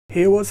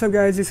Hey, what's up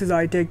guys, this is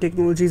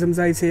iTechTechnologies,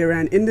 Hamzaspeak here,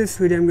 and in this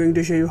video I'm going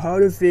to show you how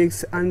to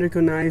fix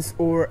unrecognized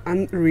or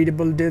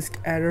unreadable disk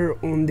error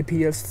on the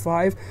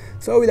PS5.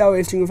 So without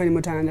wasting of any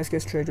more time, let's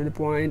get straight to the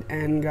point.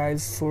 And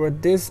guys, for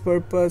this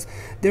purpose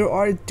there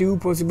are two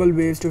possible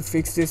ways to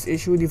fix this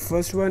issue. The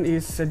first one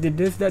is the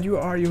disk that you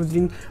are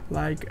using,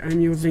 like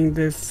I'm using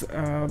this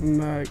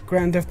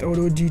Grand Theft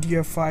Auto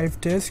GTA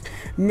 5 disk.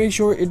 Make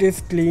sure it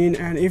is clean,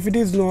 and if it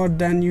is not,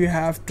 then you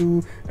have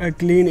to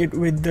clean it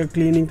with the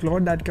cleaning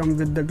cloth that comes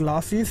with the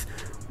glasses,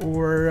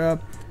 or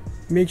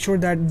make sure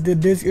that the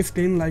disk is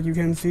clean. Like you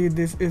can see,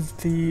 this is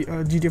the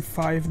GTA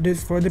 5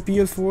 disk for the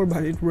PS4,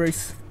 but it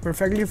works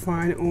perfectly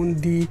fine on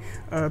the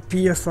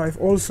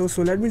PS5 also.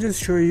 So let me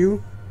just show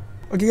you.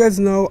 Okay guys,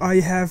 now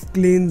I have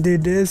cleaned the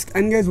disk.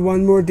 And guys,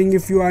 one more thing,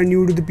 if you are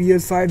new to the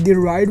PS5, the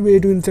right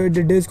way to insert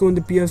the disk on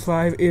the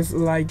PS5 is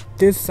like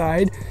this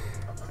side.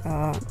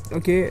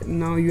 Okay,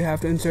 now you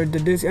have to insert the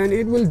disk and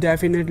it will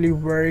definitely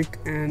work,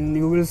 and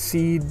you will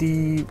see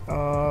the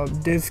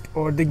disk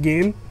or the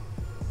game.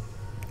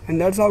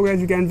 And that's how guys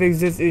you can fix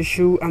this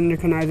issue,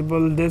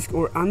 unrecognizable disk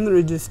or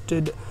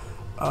unregistered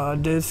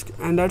disk.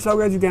 And that's how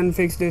guys you can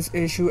fix this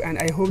issue. And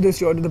I hope this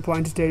short to the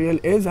point tutorial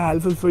is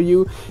helpful for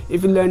you.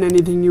 If you learn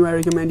anything new, I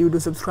recommend you to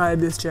subscribe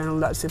this channel.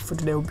 That's it for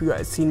today. Hope you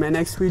guys see my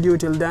next video.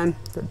 Till then,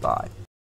 goodbye.